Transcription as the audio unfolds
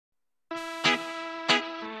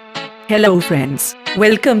Hello friends,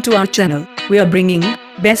 welcome to our channel. We are bringing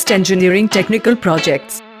best engineering technical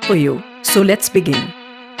projects for you. So let's begin.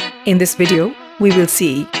 In this video, we will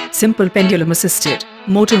see simple pendulum assisted,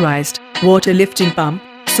 motorized, water lifting pump.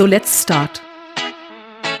 So let's start.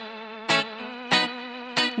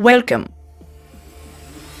 Welcome.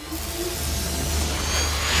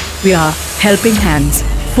 We are helping hands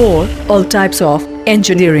for all types of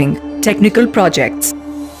engineering technical projects.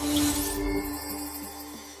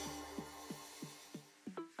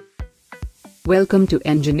 Welcome to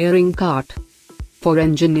Engineering Cart for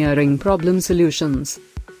engineering problem solutions.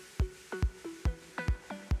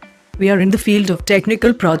 We are in the field of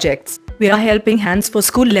technical projects. We are helping hands for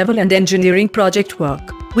school level and engineering project work.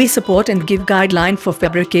 We support and give guideline for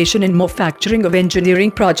fabrication and manufacturing of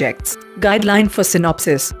engineering projects, guideline for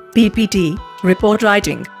synopsis, PPT, report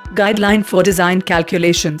writing, guideline for design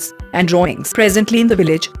calculations, and drawings. Presently in the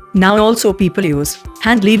village, now also people use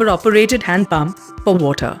hand lever operated hand pump for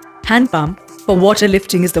water. Hand pump for water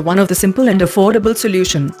lifting is the one of the simple and affordable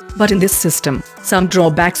solution. But in this system, some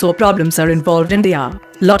drawbacks or problems are involved and they are: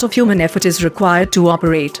 lot of human effort is required to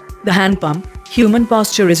operate the hand pump, human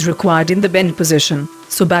posture is required in the bend position,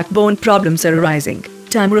 so backbone problems are arising.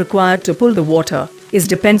 Time required to pull the water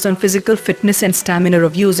depends on physical fitness and stamina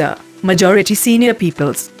of user. Majority senior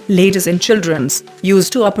peoples, ladies and children's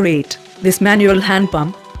used to operate this manual hand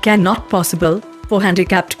pump cannot possible for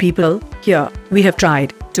handicapped people. Here, we have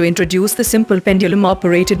tried to introduce the simple pendulum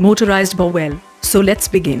operated motorized bowel. So let's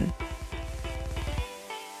begin.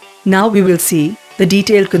 Now we will see the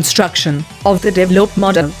detailed construction of the developed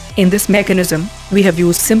model. In this mechanism, we have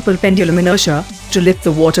used simple pendulum inertia to lift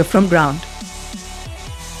the water from ground.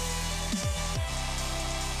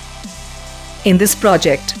 In this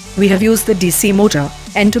project, we have used the DC motor,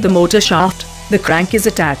 and to the motor shaft, the crank is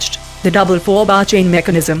attached. The double 4-bar chain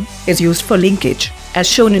mechanism is used for linkage, as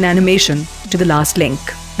shown in animation, to the last link.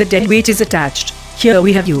 The dead weight is attached. Here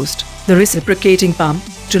we have used the reciprocating pump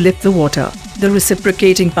to lift the water. The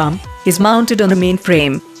reciprocating pump is mounted on a main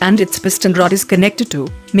frame, and its piston rod is connected to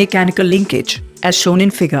mechanical linkage, as shown in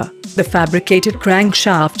figure. The fabricated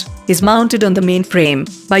crankshaft is mounted on the main frame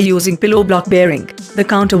by using pillow block bearing. The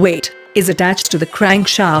counterweight is attached to the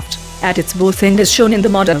crankshaft at its both ends as shown in the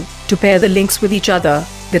model. To pair the links with each other,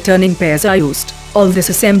 the turning pairs are used. All this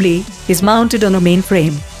assembly is mounted on a main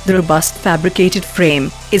frame. The robust fabricated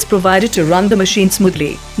frame is provided to run the machine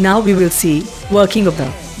smoothly. Now we will see working of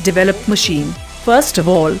the developed machine. First of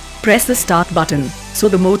all, press the start button so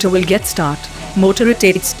the motor will get start. Motor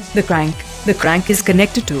rotates the crank. The crank is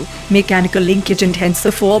connected to mechanical linkage and hence the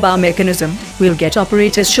 4-bar mechanism will get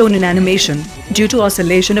operate as shown in animation. Due to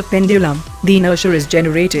oscillation of pendulum, the inertia is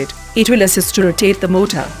generated. It will assist to rotate the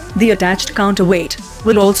motor. The attached counterweight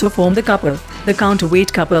will also form the couple. The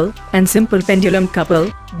counterweight couple and simple pendulum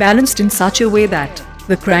couple balanced in such a way that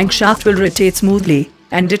the crankshaft will rotate smoothly,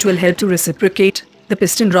 and it will help to reciprocate the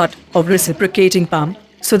piston rod of reciprocating pump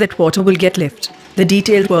so that water will get lift. The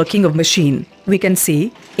detailed working of machine we can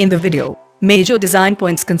see in the video. Major design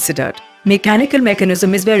points considered. Mechanical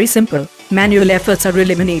mechanism is very simple. Manual efforts are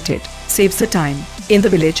eliminated. Saves the time. In the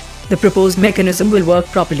village, the proposed mechanism will work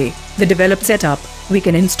properly. The developed setup we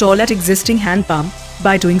can install at existing hand pump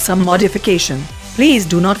by doing some modification. Please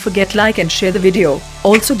do not forget like and share the video.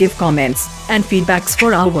 Also give comments and feedbacks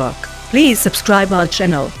for our work. Please subscribe our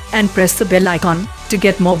channel and press the bell icon to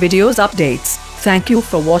get more videos updates. Thank you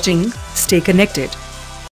for watching. Stay connected.